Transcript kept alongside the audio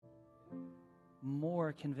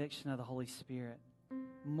more conviction of the Holy Spirit,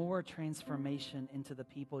 more transformation into the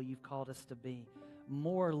people you've called us to be,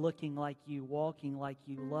 more looking like you, walking like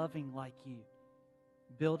you, loving like you,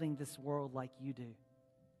 building this world like you do.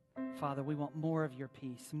 Father, we want more of your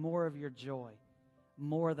peace, more of your joy,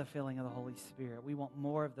 more of the filling of the Holy Spirit. We want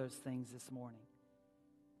more of those things this morning.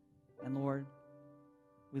 And Lord,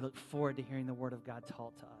 we look forward to hearing the Word of God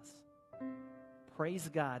taught to us. Praise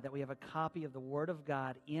God that we have a copy of the Word of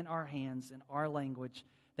God in our hands, in our language,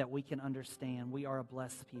 that we can understand. We are a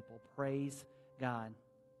blessed people. Praise God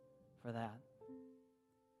for that.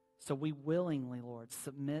 So we willingly, Lord,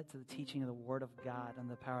 submit to the teaching of the Word of God and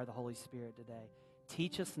the power of the Holy Spirit today.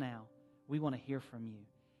 Teach us now. We want to hear from you.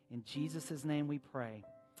 In Jesus' name we pray.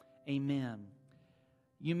 Amen.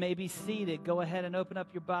 You may be seated. Go ahead and open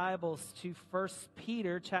up your Bibles to 1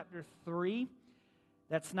 Peter chapter 3.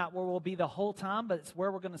 That's not where we'll be the whole time, but it's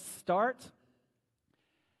where we're going to start.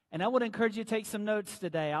 And I would encourage you to take some notes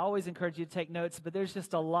today. I always encourage you to take notes, but there's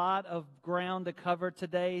just a lot of ground to cover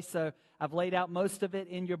today, so I've laid out most of it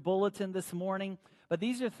in your bulletin this morning. But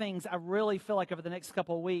these are things I really feel like over the next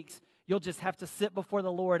couple of weeks, you'll just have to sit before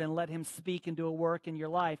the Lord and let Him speak and do a work in your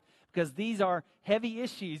life, because these are heavy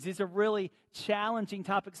issues. These are really challenging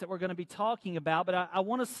topics that we're going to be talking about. But I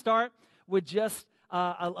want to start with just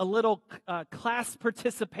a little class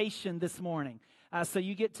participation this morning, so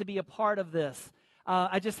you get to be a part of this.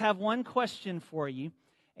 I just have one question for you,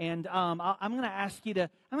 and I'm going to ask you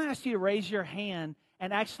to raise your hand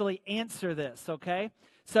and actually answer this. Okay?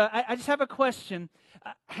 So I just have a question.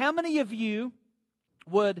 How many of you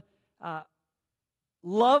would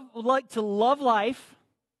like to love life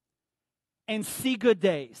and see good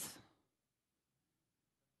days?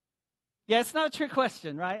 Yeah, it's not a trick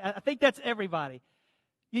question, right? I think that's everybody.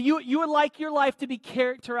 You would like your life to be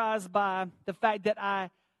characterized by the fact that I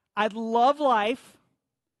love life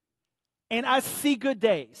and I see good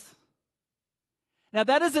days. Now,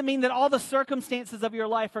 that doesn't mean that all the circumstances of your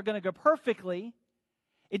life are going to go perfectly.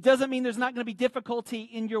 It doesn't mean there's not going to be difficulty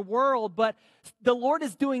in your world, but the Lord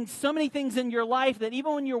is doing so many things in your life that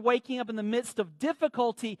even when you're waking up in the midst of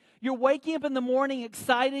difficulty, you're waking up in the morning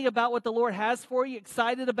excited about what the Lord has for you,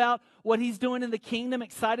 excited about what He's doing in the kingdom,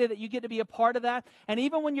 excited that you get to be a part of that. And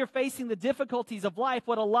even when you're facing the difficulties of life,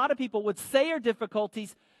 what a lot of people would say are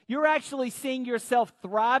difficulties, you're actually seeing yourself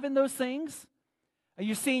thrive in those things.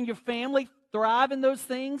 You're seeing your family thrive in those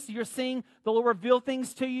things. You're seeing the Lord reveal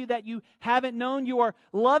things to you that you haven't known. You are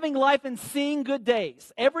loving life and seeing good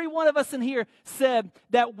days. Every one of us in here said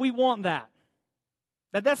that we want that.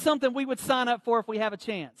 That's something we would sign up for if we have a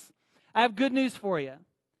chance. I have good news for you.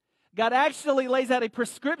 God actually lays out a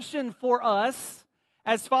prescription for us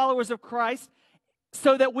as followers of Christ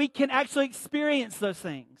so that we can actually experience those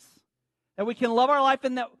things. That we can love our life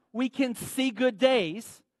and that we can see good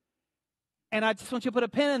days. And I just want you to put a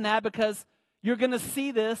pin in that because you're going to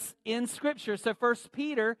see this in Scripture. So 1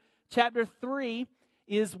 Peter chapter 3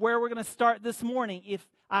 is where we're going to start this morning.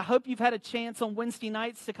 I hope you've had a chance on Wednesday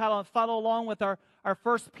nights to kind of follow along with our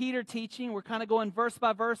 1 Peter teaching. We're kind of going verse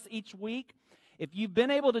by verse each week. If you've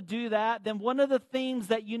been able to do that, then one of the themes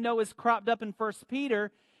that you know is cropped up in 1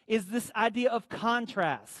 Peter is this idea of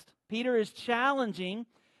contrast. Peter is challenging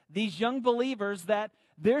these young believers that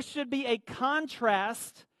there should be a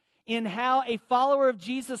contrast in how a follower of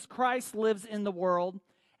Jesus Christ lives in the world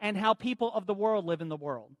and how people of the world live in the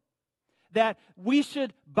world. That we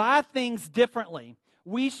should buy things differently.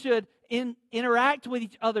 We should interact with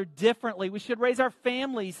each other differently. We should raise our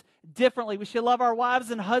families differently. We should love our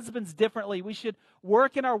wives and husbands differently. We should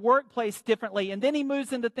work in our workplace differently. And then he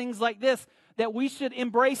moves into things like this, that we should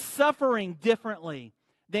embrace suffering differently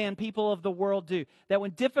than people of the world do. That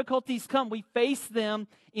when difficulties come, we face them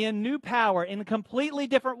in new power, in a completely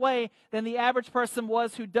different way than the average person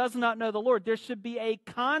was who does not know the Lord. There should be a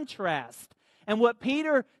contrast. And what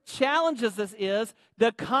Peter challenges us is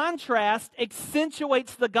the contrast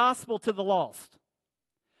accentuates the gospel to the lost.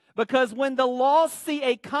 Because when the lost see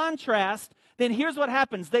a contrast, then here's what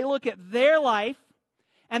happens. They look at their life,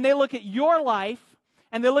 and they look at your life,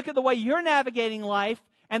 and they look at the way you're navigating life,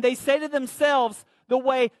 and they say to themselves, the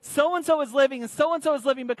way so-and-so is living and so-and-so is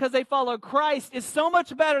living because they follow Christ is so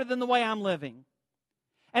much better than the way I'm living.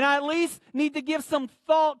 And I at least need to give some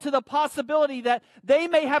thought to the possibility that they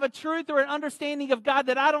may have a truth or an understanding of God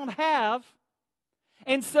that I don't have.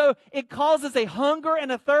 And so it causes a hunger and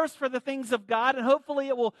a thirst for the things of God, and hopefully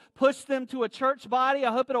it will push them to a church body.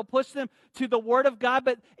 I hope it'll push them to the Word of God.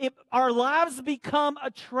 But our lives become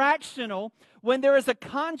attractional when there is a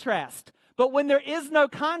contrast. But when there is no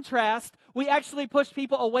contrast, we actually push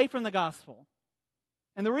people away from the gospel.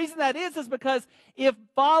 And the reason that is because if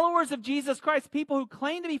followers of Jesus Christ, people who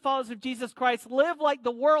claim to be followers of Jesus Christ, live like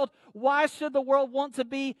the world, why should the world want to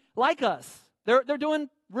be like us? They're doing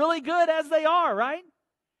really good as they are, right?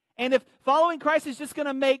 And if following Christ is just going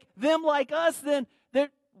to make them like us, then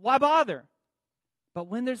why bother? But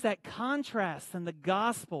when there's that contrast and the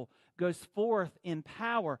gospel goes forth in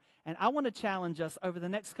power, and I want to challenge us over the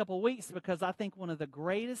next couple of weeks because I think one of the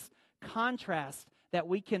greatest contrasts that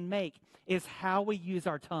we can make is how we use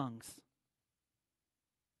our tongues,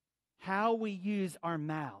 how we use our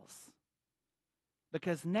mouths.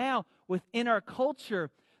 Because now, within our culture,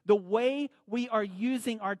 the way we are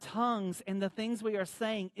using our tongues and the things we are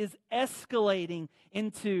saying is escalating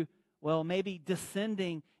into, well, maybe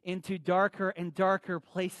descending into darker and darker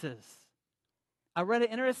places. I read an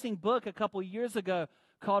interesting book a couple years ago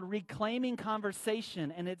called Reclaiming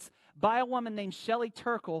Conversation, and it's by a woman named Shelley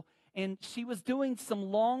Turkle, and she was doing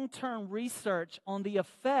some long-term research on the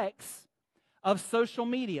effects of social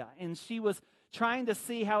media, and she was trying to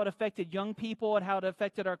see how it affected young people and how it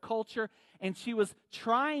affected our culture, and she was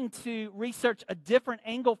trying to research a different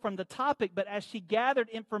angle from the topic, but as she gathered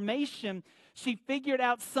information, she figured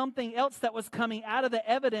out something else that was coming out of the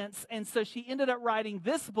evidence, and so she ended up writing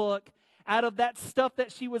this book out of that stuff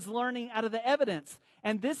that she was learning out of the evidence.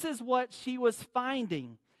 And this is what she was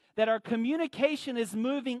finding, that our communication is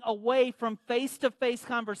moving away from face-to-face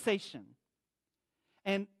conversation.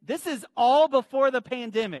 And this is all before the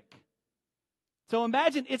pandemic. So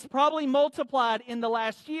imagine it's probably multiplied in the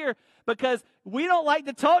last year because we don't like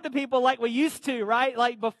to talk to people like we used to, right?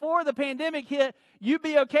 Like before the pandemic hit, you'd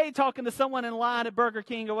be okay talking to someone in line at Burger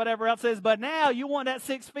King or whatever else it is, but now you want that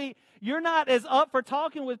 6 feet. You're not as up for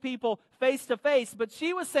talking with people face to face. But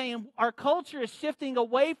she was saying our culture is shifting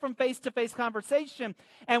away from face-to-face conversation,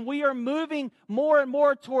 and we are moving more and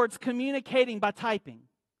more towards communicating by typing.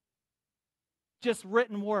 Just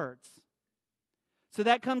written words. So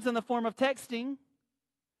that comes in the form of texting,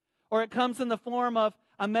 or it comes in the form of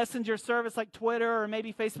a messenger service like Twitter or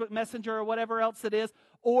maybe Facebook Messenger or whatever else it is,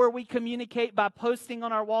 or we communicate by posting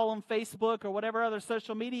on our wall on Facebook or whatever other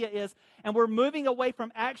social media is, and we're moving away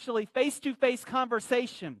from actually face-to-face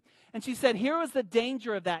conversation. And she said, here was the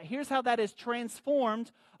danger of that. Here's how that has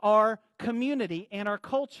transformed our community and our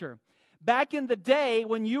culture. Back in the day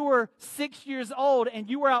when you were 6 years old and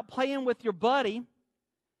you were out playing with your buddy,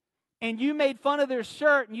 and you made fun of their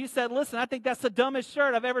shirt, and you said, listen, I think that's the dumbest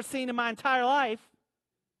shirt I've ever seen in my entire life,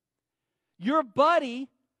 your buddy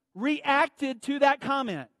reacted to that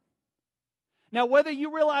comment. Now, whether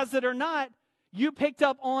you realize it or not, you picked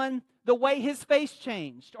up on the way his face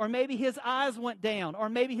changed, or maybe his eyes went down, or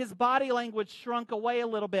maybe his body language shrunk away a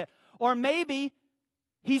little bit, or maybe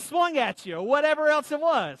he swung at you, or whatever else it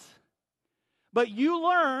was. But you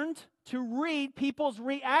learned to read people's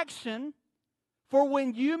reaction for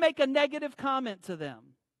when you make a negative comment to them.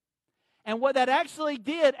 And what that actually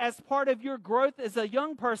did as part of your growth as a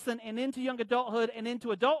young person and into young adulthood and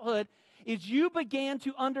into adulthood is you began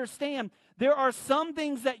to understand there are some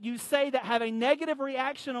things that you say that have a negative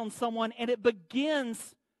reaction on someone, and it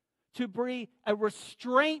begins to be a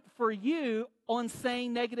restraint for you on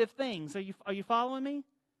saying negative things. Are you following me?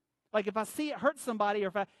 Like if I see it hurt somebody, or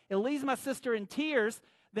if it leaves my sister in tears,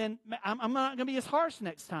 then I'm not going to be as harsh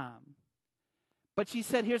next time. But she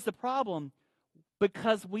said, here's the problem.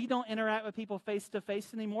 Because we don't interact with people face to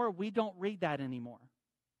face anymore, we don't read that anymore.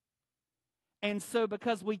 And so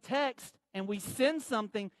because we text and we send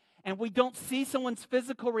something and we don't see someone's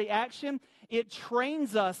physical reaction, it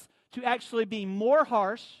trains us to actually be more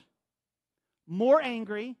harsh, more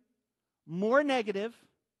angry, more negative,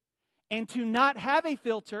 and to not have a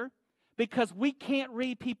filter because we can't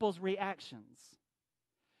read people's reactions.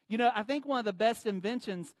 You know, I think one of the best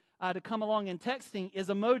inventions to come along in texting is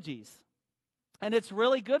emojis. And it's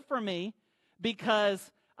really good for me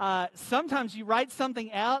because sometimes you write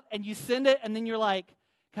something out and you send it and then you're like,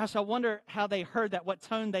 gosh, I wonder how they heard that, what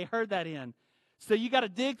tone they heard that in. So you got to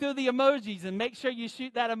dig through the emojis and make sure you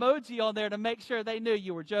shoot that emoji on there to make sure they knew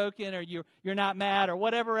you were joking or you're not mad or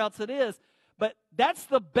whatever else it is. But that's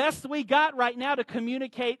the best we got right now to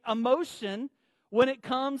communicate emotion when it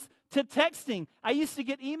comes to texting. I used to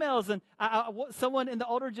get emails, and someone in the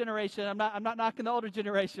older generation, I'm not knocking the older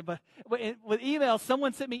generation, but with emails,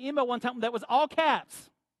 someone sent me an email one time that was all caps.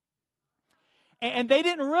 And they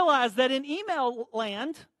didn't realize that in email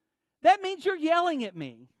land, that means you're yelling at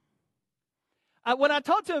me. When I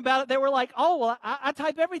talked to them about it, they were like, oh, well, I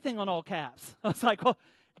type everything on all caps. I was like, well,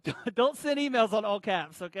 don't send emails on all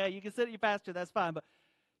caps, okay? You can send it to your pastor, that's fine, but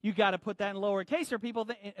you got to put that in lowercase, or people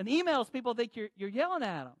in emails, people think you're yelling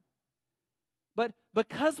at them. But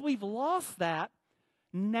because we've lost that,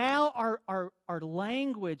 now our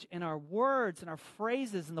language and our words and our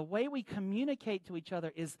phrases and the way we communicate to each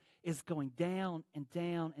other is going down and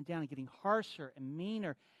down and down and getting harsher and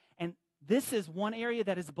meaner. And this is one area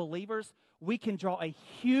that as believers, we can draw a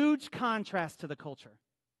huge contrast to the culture.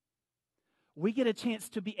 We get a chance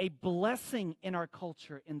to be a blessing in our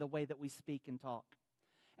culture in the way that we speak and talk.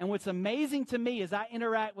 And what's amazing to me as I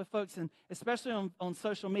interact with folks, and especially on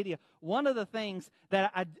social media, one of the things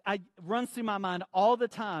that I runs through my mind all the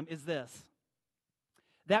time is this.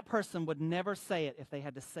 That person would never say it if they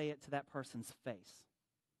had to say it to that person's face.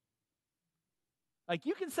 Like,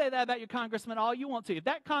 you can say that about your congressman all you want to. If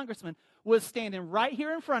that congressman was standing right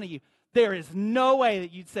here in front of you, there is no way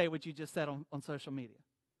that you'd say what you just said on social media.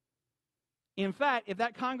 In fact, if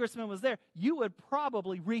that congressman was there, you would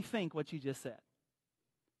probably rethink what you just said.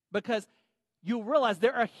 Because you'll realize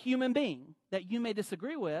they're a human being that you may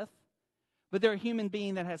disagree with, but they're a human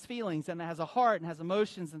being that has feelings and that has a heart and has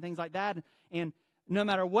emotions and things like that. And no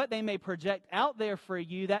matter what they may project out there for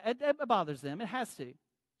you, that it bothers them. It has to.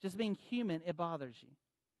 Just being human, it bothers you.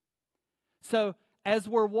 So as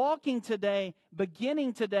we're walking today,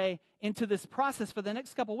 beginning today into this process for the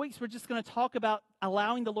next couple of weeks, we're just going to talk about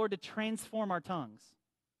allowing the Lord to transform our tongues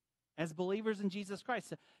as believers in Jesus Christ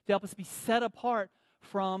to help us be set apart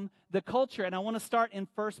from the culture. And I want to start in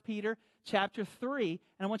 1 Peter chapter 3,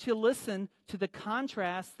 and I want you to listen to the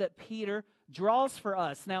contrast that Peter draws for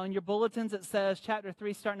us. Now, in your bulletins, it says chapter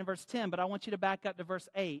 3 starting in verse 10, but I want you to back up to verse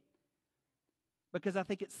 8 because I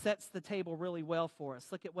think it sets the table really well for us.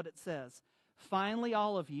 Look at what it says. Finally,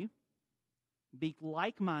 all of you, be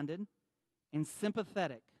like-minded and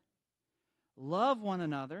sympathetic. Love one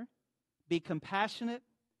another. Be compassionate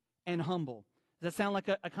and humble. Does that sound like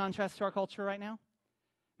a contrast to our culture right now?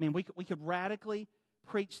 I mean, we could radically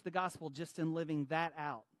preach the gospel just in living that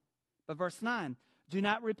out. But verse 9, do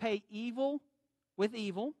not repay evil with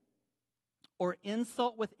evil or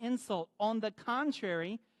insult with insult. On the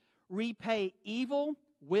contrary, repay evil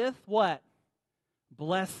with what?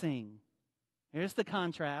 Blessing. Here's the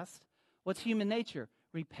contrast. What's human nature?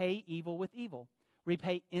 Repay evil with evil.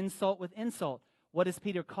 Repay insult with insult. What does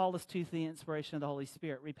Peter call us to through the inspiration of the Holy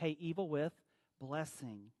Spirit? Repay evil with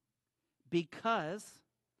blessing. Because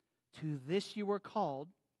to this you were called,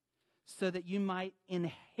 so that you might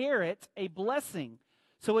inherit a blessing.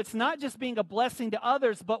 So it's not just being a blessing to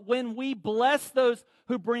others, but when we bless those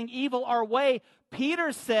who bring evil our way,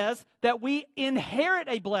 Peter says that we inherit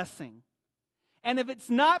a blessing. And if it's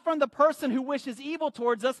not from the person who wishes evil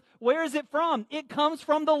towards us, where is it from? It comes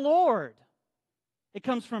from the Lord. It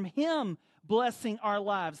comes from Him blessing our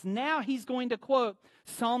lives. Now he's going to quote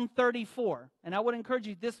Psalm 34. And I would encourage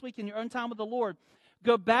you this week in your own time with the Lord,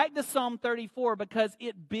 go back to Psalm 34 because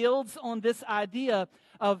it builds on this idea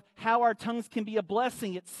of how our tongues can be a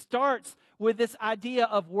blessing. It starts with this idea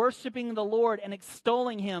of worshiping the Lord and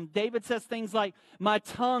extolling Him. David says things like, my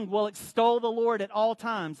tongue will extol the Lord at all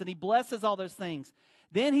times, and he blesses all those things.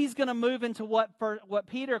 Then he's going to move into what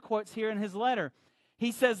Peter quotes here in his letter.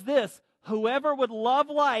 He says this, whoever would love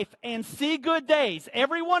life and see good days.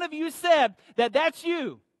 Every one of you said that that's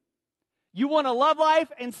you. You want to love life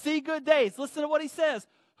and see good days. Listen to what he says.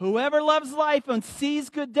 Whoever loves life and sees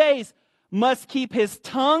good days must keep his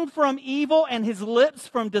tongue from evil and his lips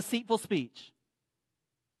from deceitful speech.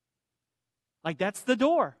 Like, that's the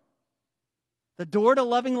door. The door to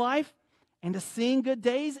loving life and to seeing good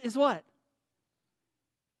days is what?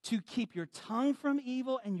 To keep your tongue from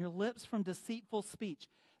evil and your lips from deceitful speech.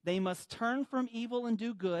 They must turn from evil and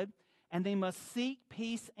do good, and they must seek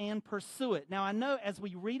peace and pursue it. Now, I know as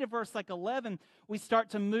we read a verse like 11, we start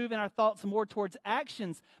to move in our thoughts more towards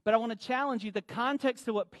actions. But I want to challenge you, the context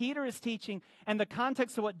of what Peter is teaching and the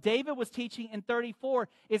context of what David was teaching in 34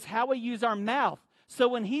 is how we use our mouth. So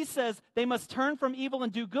when he says they must turn from evil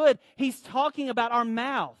and do good, he's talking about our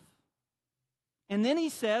mouth. And then he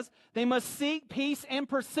says they must seek peace and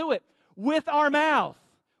pursue it with our mouth.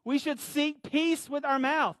 We should seek peace with our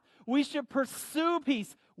mouth. We should pursue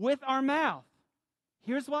peace with our mouth.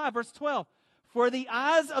 Here's why, verse 12. For the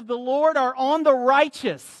eyes of the Lord are on the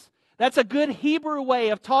righteous. That's a good Hebrew way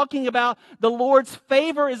of talking about the Lord's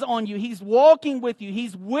favor is on you. He's walking with you.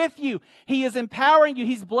 He's with you. He is empowering you.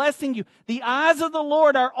 He's blessing you. The eyes of the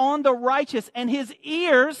Lord are on the righteous, and His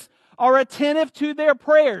ears are attentive to their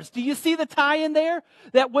prayers. Do you see the tie in there?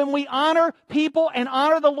 That when we honor people and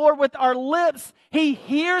honor the Lord with our lips, He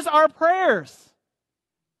hears our prayers.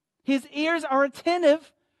 His ears are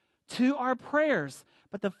attentive to our prayers.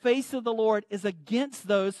 But the face of the Lord is against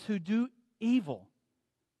those who do evil.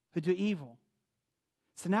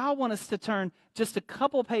 So now I want us to turn just a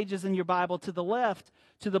couple pages in your Bible to the left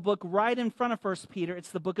to the book right in front of 1 Peter.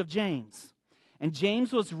 It's the book of James. And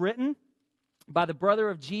James was written by the brother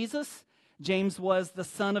of Jesus. James was the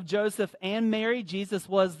son of Joseph and Mary. Jesus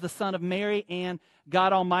was the son of Mary and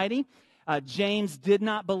God Almighty. James did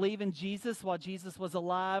not believe in Jesus while Jesus was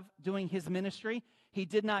alive doing his ministry. He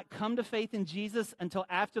did not come to faith in Jesus until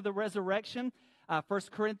after the resurrection. 1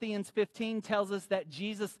 Corinthians 15 tells us that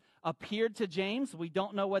Jesus appeared to James. We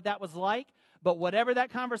don't know what that was like, but whatever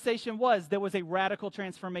that conversation was, there was a radical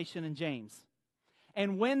transformation in James.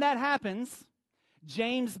 And when that happens,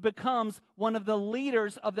 James becomes one of the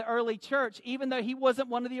leaders of the early church, even though he wasn't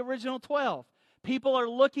one of the original 12. People are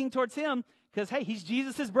looking towards him because, hey, he's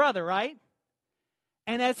Jesus' brother, right?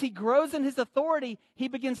 And as he grows in his authority, he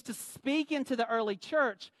begins to speak into the early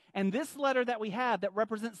church. And this letter that we have that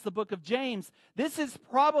represents the book of James, this is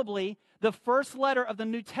probably the first letter of the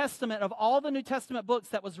New Testament, of all the New Testament books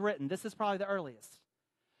that was written. This is probably the earliest.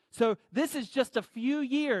 So this is just a few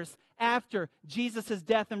years after Jesus'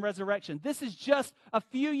 death and resurrection. This is just a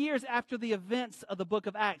few years after the events of the book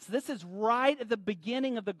of Acts. This is right at the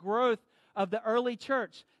beginning of the growth of the early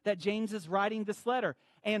church that James is writing this letter.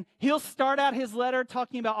 And he'll start out his letter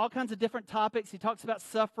talking about all kinds of different topics. He talks about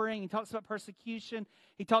suffering. He talks about persecution.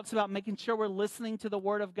 He talks about making sure we're listening to the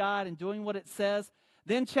Word of God and doing what it says.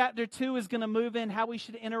 Then chapter 2 is going to move in how we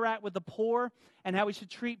should interact with the poor and how we should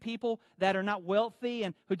treat people that are not wealthy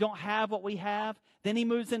and who don't have what we have. Then he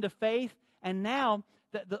moves into faith. And now,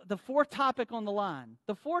 the fourth topic on the line,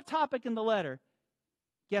 the fourth topic in the letter,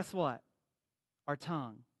 guess what? Our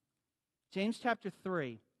tongue. James chapter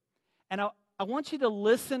 3. And I want you to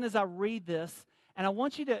listen as I read this, and I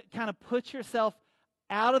want you to kind of put yourself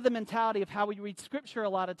out of the mentality of how we read Scripture a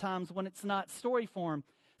lot of times when it's not story form.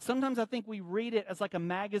 Sometimes I think we read it as like a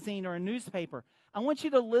magazine or a newspaper. I want you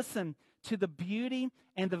to listen to the beauty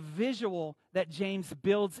and the visual that James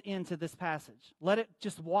builds into this passage. Let it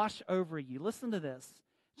just wash over you. Listen to this.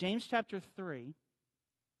 James chapter 3,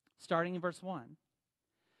 starting in verse 1.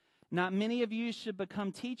 Not many of you should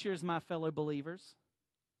become teachers, my fellow believers,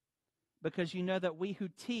 because you know that we who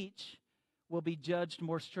teach will be judged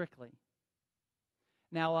more strictly.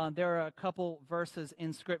 Now, there are a couple verses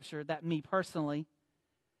in Scripture that me personally,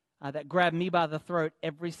 that grab me by the throat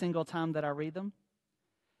every single time that I read them.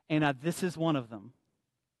 And this is one of them.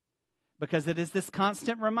 Because it is this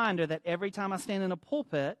constant reminder that every time I stand in a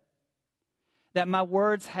pulpit, that my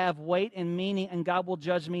words have weight and meaning, and God will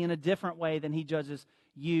judge me in a different way than He judges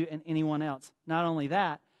you and anyone else. Not only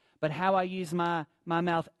that, but how I use my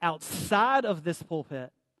mouth outside of this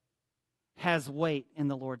pulpit has weight in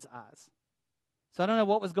the Lord's eyes. So I don't know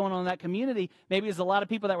what was going on in that community. Maybe there's a lot of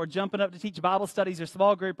people that were jumping up to teach Bible studies or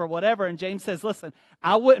small group or whatever, and James says, listen,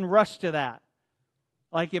 I wouldn't rush to that.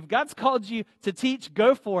 Like, if God's called you to teach,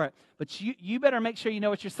 go for it. But you better make sure you know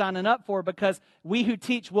what you're signing up for, because we who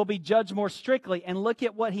teach will be judged more strictly. And look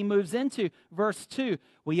at what he moves into. Verse 2,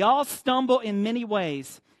 we all stumble in many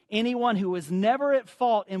ways. Anyone who is never at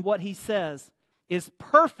fault in what he says is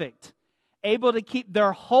perfect, able to keep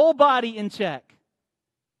their whole body in check.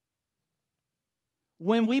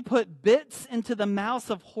 When we put bits into the mouths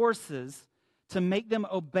of horses to make them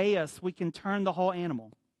obey us, we can turn the whole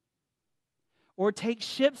animal. Or take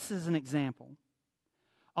ships as an example.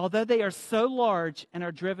 Although they are so large and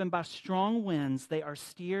are driven by strong winds, they are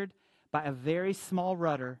steered by a very small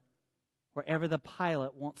rudder wherever the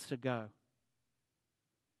pilot wants to go.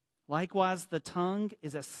 Likewise, the tongue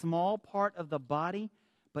is a small part of the body,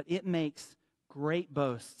 but it makes great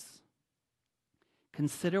boasts.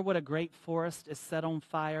 Consider what a great forest is set on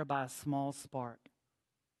fire by a small spark.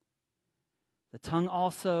 The tongue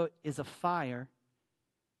also is a fire,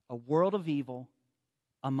 a world of evil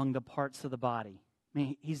among the parts of the body. I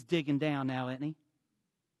mean, he's digging down now, isn't he?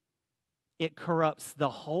 It corrupts the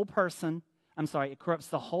whole person. It corrupts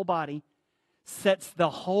the whole body, sets the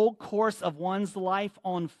whole course of one's life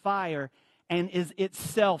on fire, and is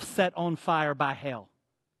itself set on fire by hell.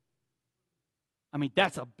 I mean,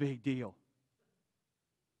 that's a big deal.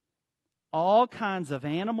 All kinds of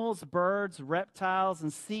animals, birds, reptiles,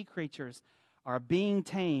 and sea creatures are being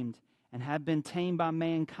tamed and have been tamed by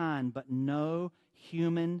mankind, but no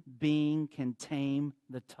human being can tame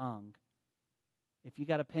the tongue. If you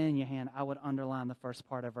got a pen in your hand, I would underline the first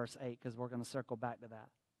part of verse 8, because we're going to circle back to that.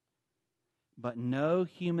 But no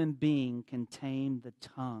human being can tame the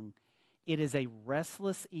tongue. It is a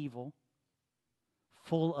restless evil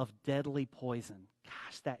full of deadly poison.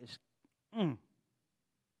 Gosh, that is...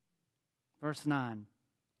 Verse 9.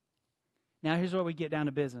 Now here's where we get down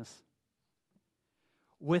to business.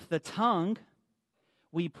 With the tongue,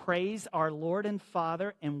 we praise our Lord and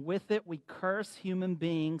Father, and with it we curse human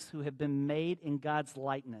beings who have been made in God's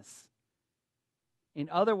likeness. In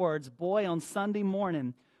other words, boy, on Sunday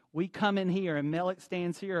morning, We come in here, and Melick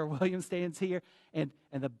stands here, or William stands here, and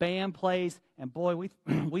the band plays, and boy,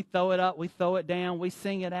 we throw it up, we throw it down, we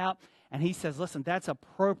sing it out. And he says, listen, that's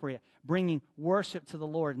appropriate, bringing worship to the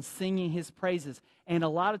Lord and singing his praises. And a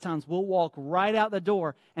lot of times we'll walk right out the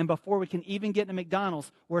door, and before we can even get to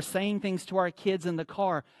McDonald's, we're saying things to our kids in the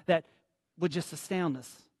car that would just astound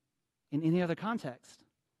us in any other context.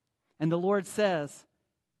 And the Lord says,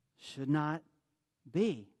 should not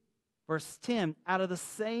be. Verse 10, out of the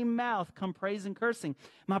same mouth come praise and cursing.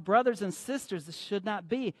 My brothers and sisters, this should not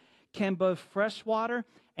be. Can both fresh water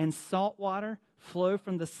and salt water flow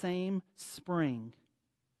from the same spring?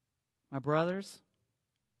 My brothers,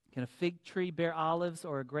 can a fig tree bear olives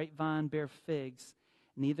or a grapevine bear figs?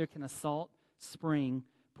 Neither can a salt spring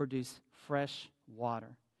produce fresh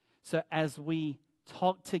water. So as we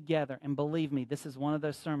talk together, and believe me, this is one of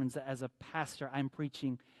those sermons that as a pastor I'm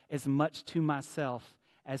preaching as much to myself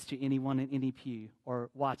as to anyone in any pew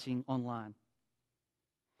or watching online.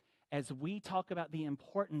 As we talk about the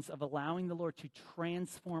importance of allowing the Lord to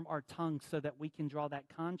transform our tongue so that we can draw that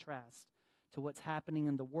contrast to what's happening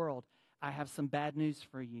in the world, I have some bad news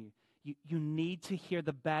for you. You need to hear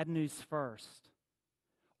the bad news first,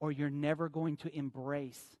 or you're never going to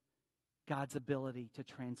embrace God's ability to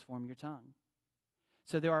transform your tongue.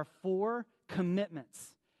 So there are 4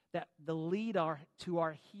 commitments that lead to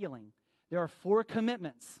our healing. There are 4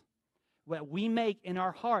 commitments that we make in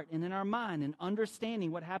our heart and in our mind and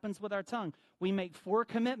understanding what happens with our tongue. We make 4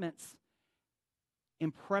 commitments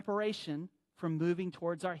in preparation for moving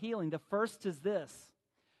towards our healing. The first is this: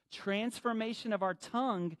 transformation of our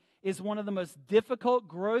tongue is one of the most difficult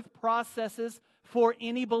growth processes for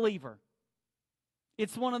any believer.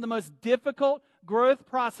 It's one of the most difficult growth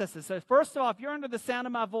processes. So first of all, if you're under the sound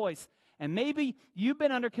of my voice, and maybe you've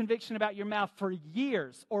been under conviction about your mouth for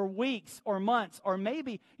years or weeks or months, or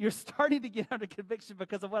maybe you're starting to get under conviction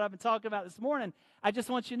because of what I've been talking about this morning, I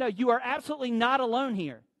just want you to know you are absolutely not alone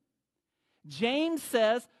here. James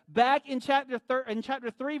says back in chapter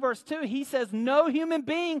 3, verse 2, he says, no human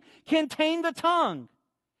being can tame the tongue.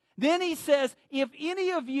 Then he says, if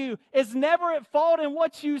any of you is never at fault in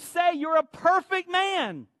what you say, you're a perfect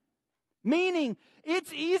man. Meaning,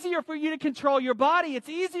 it's easier for you to control your body. It's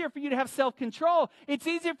easier for you to have self-control. It's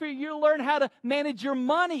easier for you to learn how to manage your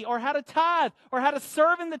money, or how to tithe, or how to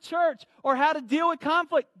serve in the church, or how to deal with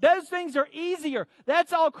conflict. Those things are easier.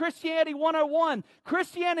 That's all Christianity 101.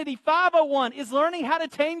 Christianity 501 is learning how to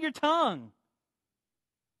tame your tongue.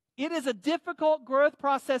 It is a difficult growth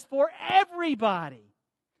process for everybody,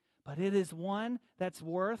 but it is one that's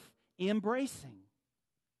worth embracing.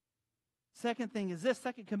 Second thing is this,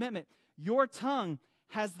 second commitment. Your tongue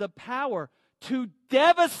has the power to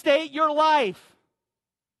devastate your life.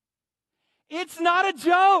 It's not a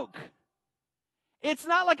joke. It's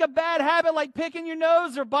not like a bad habit like picking your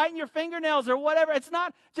nose or biting your fingernails or whatever. It's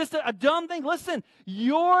not just a dumb thing. Listen,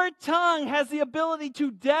 your tongue has the ability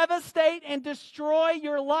to devastate and destroy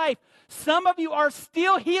your life. Some of you are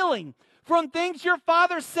still healing from things your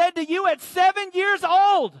father said to you at 7 years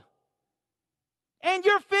old. And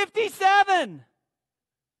you're 57.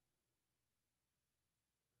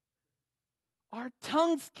 Our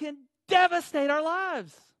tongues can devastate our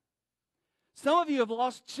lives. Some of you have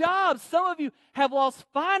lost jobs. Some of you have lost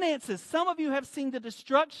finances. Some of you have seen the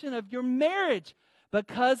destruction of your marriage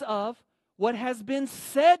because of what has been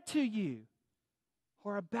said to you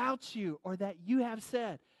or about you or that you have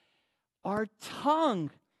said. Our tongue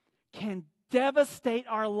can devastate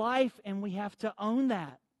our life, and we have to own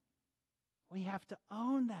that. We have to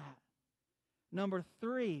own that. Number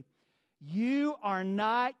 3, you are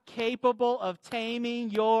not capable of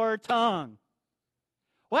taming your tongue.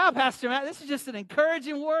 Wow, Pastor Matt, this is just an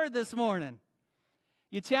encouraging word this morning.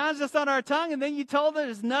 You challenged us on our tongue, and then you told us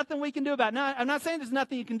there's nothing we can do about it. Now, I'm not saying there's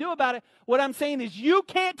nothing you can do about it. What I'm saying is you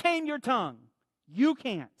can't tame your tongue. You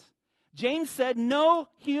can't. James said no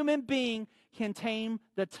human being can tame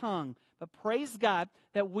the tongue. But praise God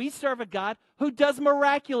that we serve a God who does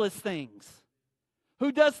miraculous things,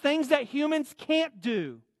 who does things that humans can't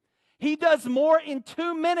do. He does more in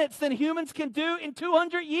 2 minutes than humans can do in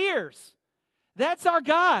 200 years. That's our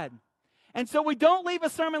God. And so we don't leave a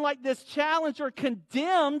sermon like this challenged or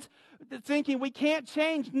condemned, thinking we can't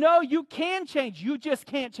change. No, you can change. You just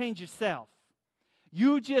can't change yourself.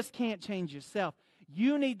 You just can't change yourself.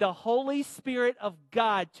 You need the Holy Spirit of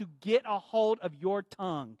God to get a hold of your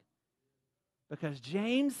tongue. Because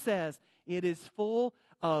James says it is full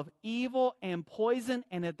of evil and poison,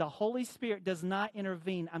 and if the Holy Spirit does not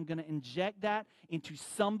intervene, I'm going to inject that into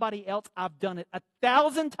somebody else. I've done it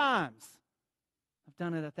 1,000 times. I've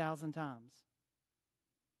done it 1,000 times.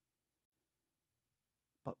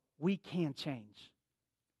 But we can change.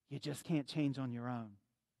 You just can't change on your own.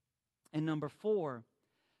 And number 4,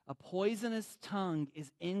 a poisonous tongue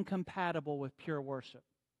is incompatible with pure worship.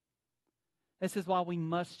 This is why we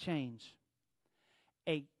must change.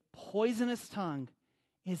 A poisonous tongue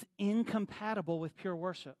is incompatible with pure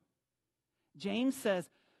worship. James says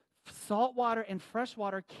salt water and fresh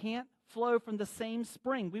water can't flow from the same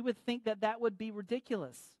spring. We would think that that would be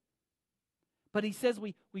ridiculous. But he says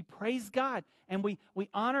we praise God and we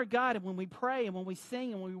honor God, and when we pray and when we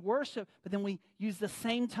sing and when we worship, but then we use the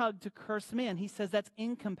same tongue to curse men. He says that's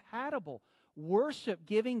incompatible. Worship,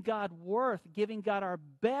 giving God worth, giving God our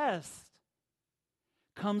best,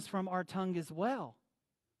 comes from our tongue as well.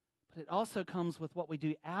 But it also comes with what we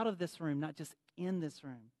do out of this room, not just in this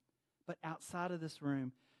room, but outside of this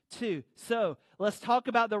room too. So let's talk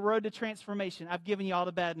about the road to transformation. I've given you all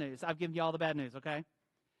the bad news. Okay?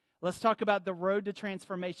 Let's talk about the road to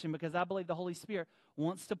transformation, because I believe the Holy Spirit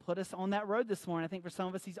wants to put us on that road this morning. I think for some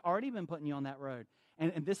of us, He's already been putting you on that road.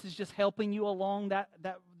 And this is just helping you along that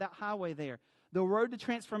highway there. The road to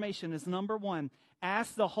transformation is, number 1,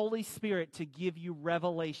 ask the Holy Spirit to give you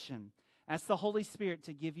revelation. Ask the Holy Spirit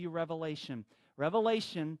to give you revelation.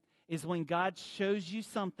 Revelation is when God shows you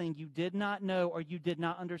something you did not know or you did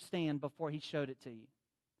not understand before He showed it to you.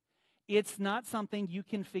 It's not something you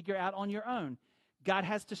can figure out on your own. God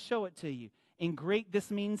has to show it to you. In Greek,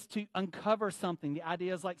 this means to uncover something. The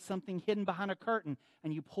idea is like something hidden behind a curtain,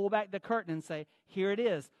 and you pull back the curtain and say, here it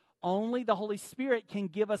is. Only the Holy Spirit can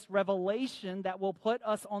give us revelation that will put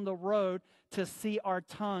us on the road to see our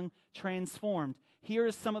tongue transformed. Here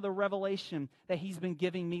is some of the revelation that He's been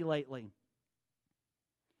giving me lately.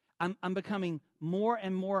 I'm becoming more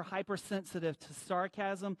and more hypersensitive to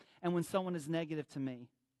sarcasm and when someone is negative to me.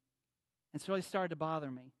 It's really started to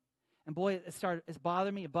bother me. And boy, it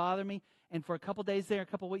bothered me. And for a couple days there, a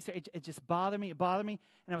couple weeks there, it just bothered me. And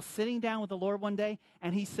I was sitting down with the Lord one day,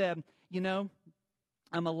 and He said,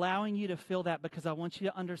 I'm allowing you to feel that because I want you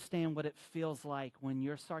to understand what it feels like when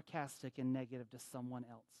you're sarcastic and negative to someone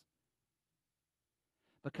else.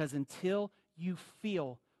 Because until you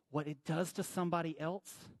feel what it does to somebody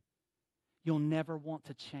else, you'll never want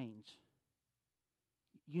to change.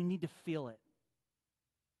 You need to feel it.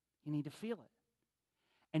 You need to feel it.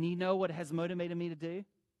 And you know what it has motivated me to do?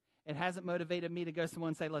 It hasn't motivated me to go to someone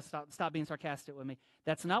and say, let's stop being sarcastic with me.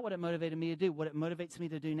 That's not what it motivated me to do. What it motivates me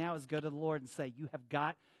to do now is go to the Lord and say, you have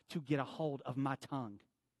got to get a hold of my tongue.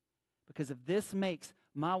 Because if this makes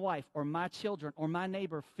my wife or my children or my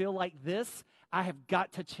neighbor feel like this, I have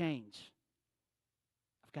got to change.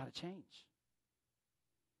 I've got to change.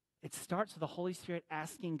 It starts with the Holy Spirit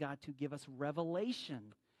asking God to give us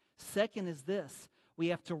revelation. Second is this. We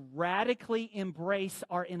have to radically embrace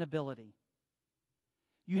our inability.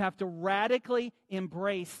 You have to radically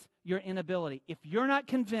embrace your inability. If you're not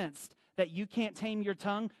convinced that you can't tame your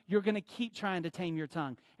tongue, you're going to keep trying to tame your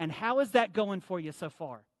tongue. And how is that going for you so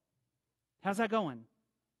far? How's that going?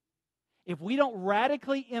 If we don't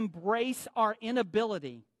radically embrace our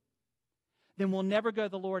inability, then we'll never go to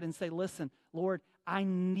the Lord and say, listen, Lord, I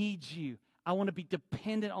need you. I want to be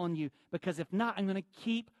dependent on you, because if not, I'm going to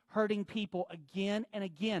keep hurting people again and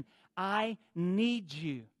again. I need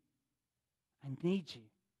you. I need you.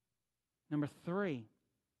 Number 3,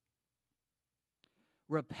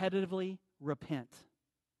 repetitively repent.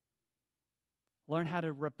 Learn how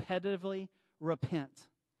to repetitively repent.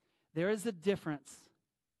 There is a difference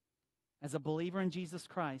as a believer in Jesus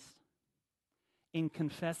Christ in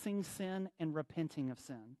confessing sin and repenting of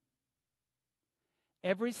sin.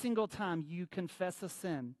 Every single time you confess a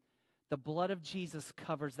sin, the blood of Jesus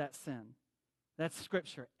covers that sin. That's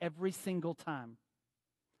Scripture. Every single time.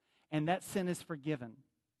 And that sin is forgiven.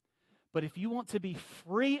 But if you want to be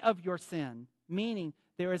free of your sin, meaning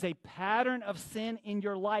there is a pattern of sin in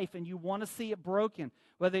your life and you want to see it broken,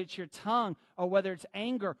 whether it's your tongue or whether it's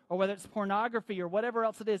anger or whether it's pornography or whatever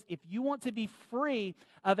else it is, if you want to be free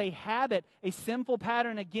of a habit, a sinful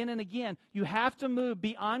pattern again and again, you have to move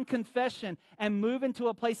beyond confession and move into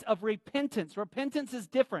a place of repentance. Repentance is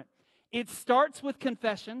different. It starts with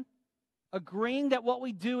confession, agreeing that what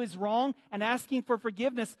we do is wrong and asking for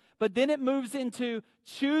forgiveness, but then it moves into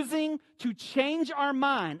choosing to change our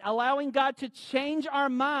mind, allowing God to change our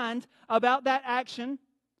mind about that action,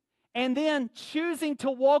 and then choosing to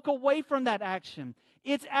walk away from that action.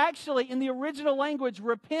 It's actually, in the original language,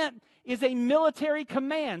 repent is a military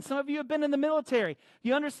command. Some of you have been in the military.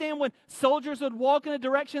 You understand when soldiers would walk in a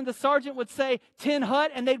direction, the sergeant would say, "Tin hut,"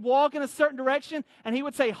 and they'd walk in a certain direction, and he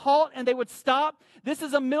would say, "Halt," and they would stop. This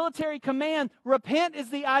is a military command. Repent is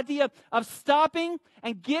the idea of stopping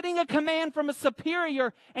and getting a command from a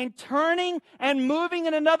superior and turning and moving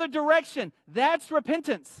in another direction. That's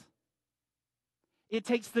repentance. It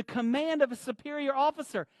takes the command of a superior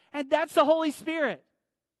officer. And that's the Holy Spirit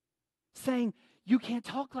saying, you can't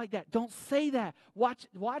talk like that. Don't say that. Watch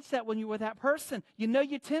that when you're with that person. You know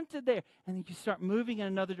you're tempted there. And then you start moving in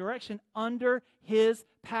another direction under his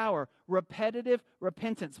power. Repetitive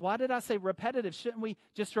repentance. Why did I say repetitive? Shouldn't we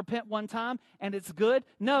just repent one time and it's good?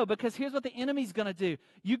 No, because here's what the enemy's going to do.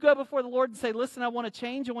 You go before the Lord and say, listen, I want to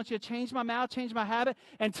change. I want you to change my mouth, change my habit.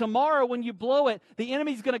 And tomorrow when you blow it, the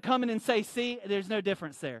enemy's going to come in and say, see, there's no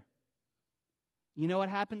difference there. You know what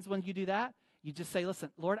happens when you do that? You just say,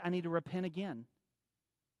 listen, Lord, I need to repent again.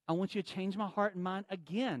 I want you to change my heart and mind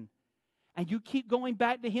again. And you keep going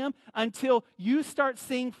back to him until you start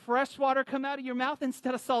seeing fresh water come out of your mouth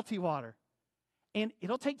instead of salty water. And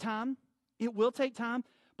it'll take time. It will take time.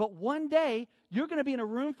 But one day, you're going to be in a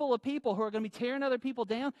room full of people who are going to be tearing other people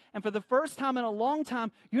down. And for the first time in a long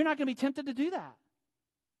time, you're not going to be tempted to do that.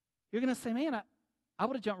 You're going to say, man, I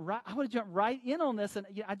would have jumped right in on this. And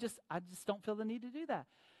I just don't feel the need to do that.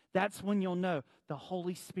 That's when you'll know the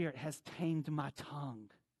Holy Spirit has tamed my tongue.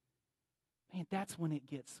 Man, that's when it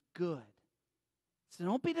gets good. So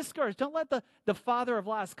don't be discouraged. Don't let the father of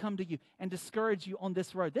lies come to you and discourage you on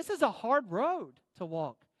this road. This is a hard road to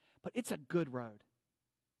walk, but it's a good road.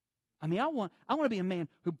 I mean, I want to be a man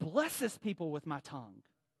who blesses people with my tongue.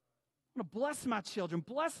 I want to bless my children,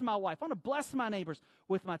 bless my wife. I want to bless my neighbors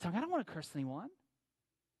with my tongue. I don't want to curse anyone.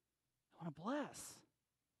 I want to bless.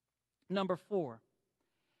 Number 4.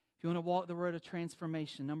 If you want to walk the road of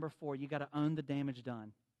transformation, number 4, you got to own the damage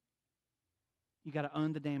done. You got to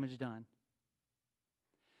own the damage done.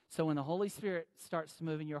 So when the Holy Spirit starts to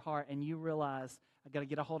move in your heart and you realize, I got to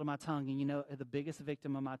get a hold of my tongue, and you know the biggest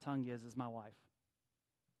victim of my tongue is my wife.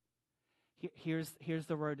 Here's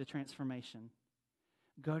the road to transformation.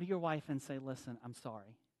 Go to your wife and say, listen, I'm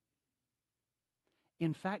sorry.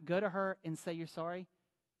 In fact, go to her and say you're sorry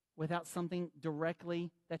without something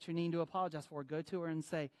directly that you're needing to apologize for. Go to her and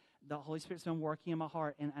say, the Holy Spirit's been working in my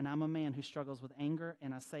heart, and I'm a man who struggles with anger,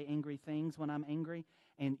 and I say angry things when I'm angry,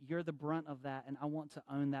 and you're the brunt of that, and I want to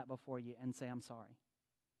own that before you and say I'm sorry.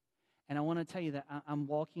 And I want to tell you that I'm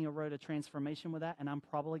walking a road of transformation with that, and I'm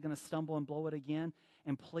probably going to stumble and blow it again,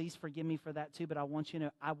 and please forgive me for that too, but I want you to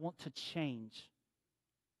know I want to change,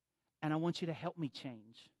 and I want you to help me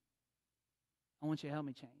change. I want you to help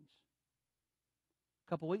me change. A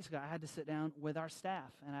couple weeks ago, I had to sit down with our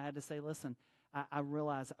staff, and I had to say, listen, I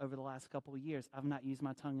realize over the last couple of years, I've not used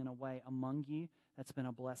my tongue in a way among you that's been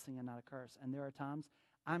a blessing and not a curse. And there are times,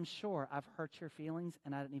 I'm sure I've hurt your feelings,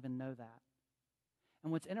 and I didn't even know that.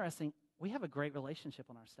 And what's interesting, we have a great relationship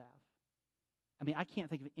on our staff. I mean, I can't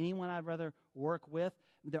think of anyone I'd rather work with.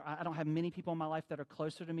 I don't have many people in my life that are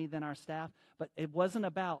closer to me than our staff, but it wasn't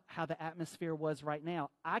about how the atmosphere was right now.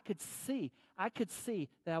 I could see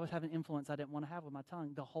that I was having influence I didn't want to have with my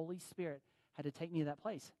tongue. The Holy Spirit had to take me to that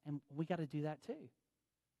place, and we got to do that too.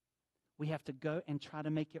 We have to go and try to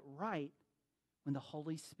make it right when the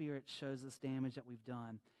Holy Spirit shows us damage that we've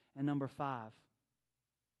done. And number 5,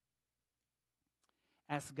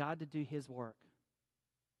 ask God to do his work,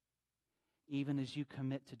 even as you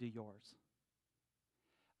commit to do yours.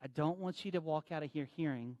 I don't want you to walk out of here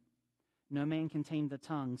hearing, no man can tame the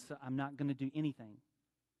tongue, so I'm not going to do anything.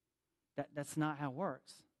 That's not how it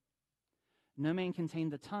works. No man can tame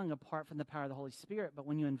the tongue apart from the power of the Holy Spirit, but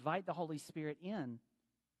when you invite the Holy Spirit in,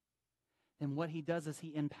 then what he does is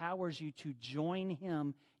he empowers you to join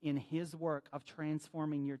him in his work of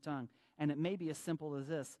transforming your tongue. And it may be as simple as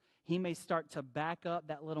this. He may start to back up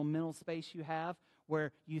that little mental space you have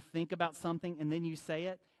where you think about something and then you say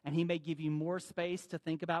it, and he may give you more space to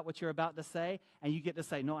think about what you're about to say, and you get to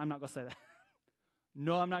say, no, I'm not going to say that.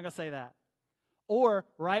 No, I'm not going to say that. Or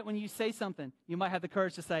right when you say something, you might have the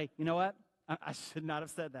courage to say, you know what? I should not have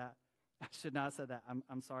said that. I should not have said that.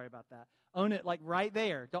 I'm sorry about that. Own it like right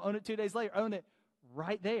there. Don't own it 2 days later. Own it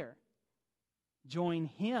right there. Join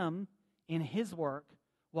him in his work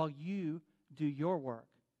while you do your work.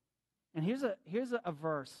 And here's a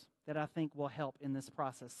verse that I think will help in this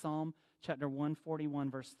process. Psalm chapter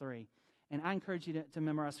 141, verse 3. And I encourage you to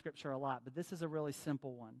memorize Scripture a lot, but this is a really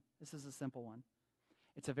simple one. This is a simple one.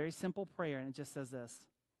 It's a very simple prayer, and it just says this.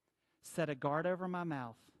 Set a guard over my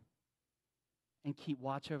mouth and keep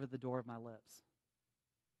watch over the door of my lips.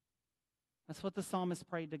 That's what the psalmist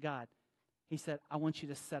prayed to God. He said, I want you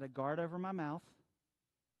to set a guard over my mouth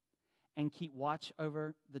and keep watch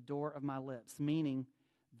over the door of my lips, meaning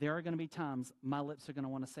there are going to be times my lips are going to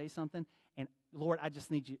want to say something, and Lord, I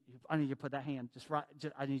need you to put that hand,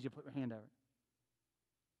 I need you to put your hand over it.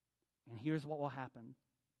 And here's what will happen.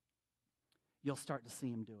 You'll start to see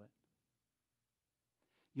him do it.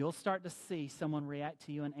 You'll start to see someone react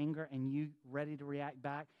to you in anger and you ready to react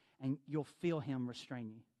back, and you'll feel him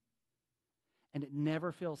restrain you. And it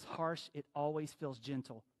never feels harsh. It always feels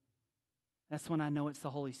gentle. That's when I know it's the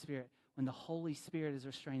Holy Spirit. When the Holy Spirit is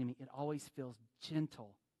restraining me, it always feels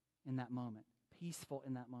gentle in that moment, peaceful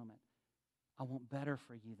in that moment. I want better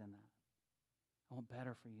for you than that. I want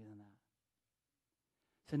better for you than that.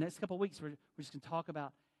 So the next couple of weeks, we're just going to talk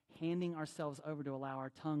about handing ourselves over to allow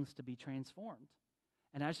our tongues to be transformed.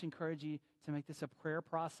 And I just encourage you to make this a prayer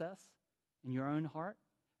process in your own heart,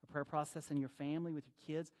 a prayer process in your family, with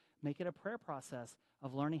your kids. Make it a prayer process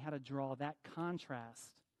of learning how to draw that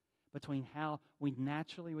contrast between how we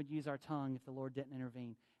naturally would use our tongue if the Lord didn't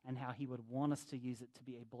intervene and how he would want us to use it to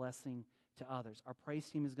be a blessing to others. Our praise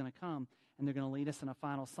team is going to come, and they're going to lead us in a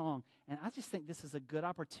final song. And I just think this is a good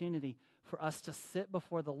opportunity for us to sit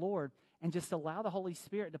before the Lord and just allow the Holy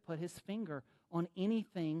Spirit to put his finger on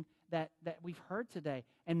anything that we've heard today.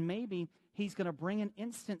 And maybe he's going to bring an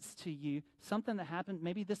instance to you, something that happened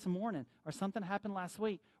maybe this morning or something happened last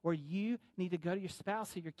week, where you need to go to your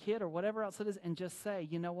spouse or your kid or whatever else it is and just say,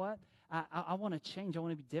 you know what, I want to change. I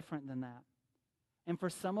want to be different than that. And for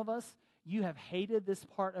some of us, you have hated this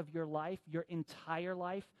part of your life, your entire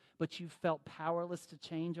life, but you felt powerless to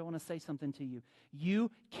change. I want to say something to you.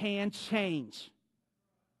 You can change.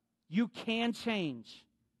 You can change.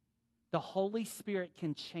 The Holy Spirit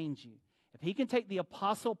can change you. If he can take the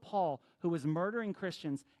Apostle Paul, who was murdering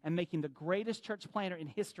Christians and making the greatest church planter in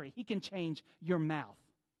history, he can change your mouth.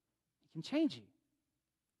 He can change you.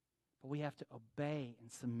 But we have to obey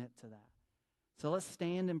and submit to that. So let's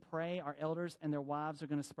stand and pray. Our elders and their wives are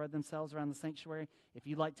going to spread themselves around the sanctuary. If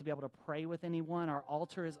you'd like to be able to pray with anyone, our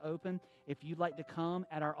altar is open. If you'd like to come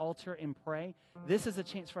at our altar and pray, this is a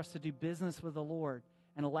chance for us to do business with the Lord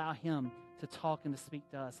and allow him to talk and to speak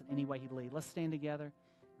to us in any way he'd lead. Let's stand together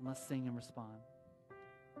and let's sing and respond.